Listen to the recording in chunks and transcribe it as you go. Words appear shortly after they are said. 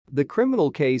The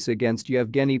criminal case against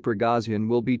Yevgeny Prigozhin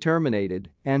will be terminated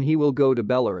and he will go to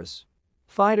Belarus.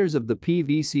 Fighters of the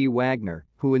PVC Wagner,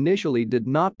 who initially did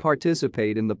not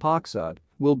participate in the Paksud,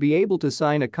 will be able to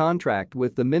sign a contract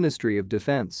with the Ministry of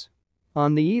Defense.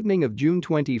 On the evening of June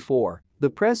 24, the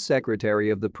press secretary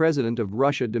of the President of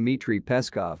Russia Dmitry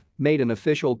Peskov made an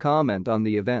official comment on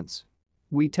the events.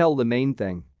 "We tell the main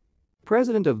thing.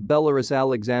 President of Belarus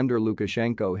Alexander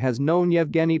Lukashenko has known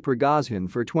Yevgeny Prigozhin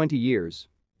for 20 years.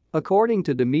 According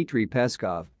to Dmitry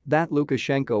Peskov, that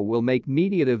Lukashenko will make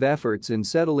mediative efforts in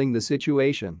settling the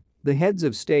situation," the heads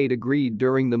of state agreed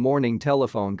during the morning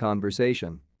telephone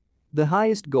conversation. The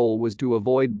highest goal was to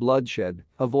avoid bloodshed,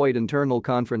 avoid internal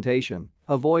confrontation,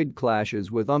 avoid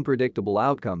clashes with unpredictable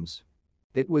outcomes.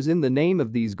 It was in the name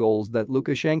of these goals that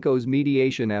Lukashenko's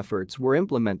mediation efforts were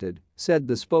implemented, said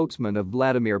the spokesman of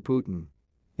Vladimir Putin.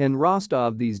 In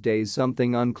Rostov these days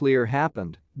something unclear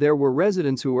happened. There were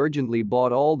residents who urgently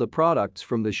bought all the products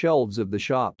from the shelves of the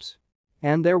shops.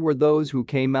 And there were those who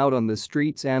came out on the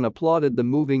streets and applauded the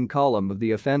moving column of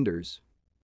the offenders.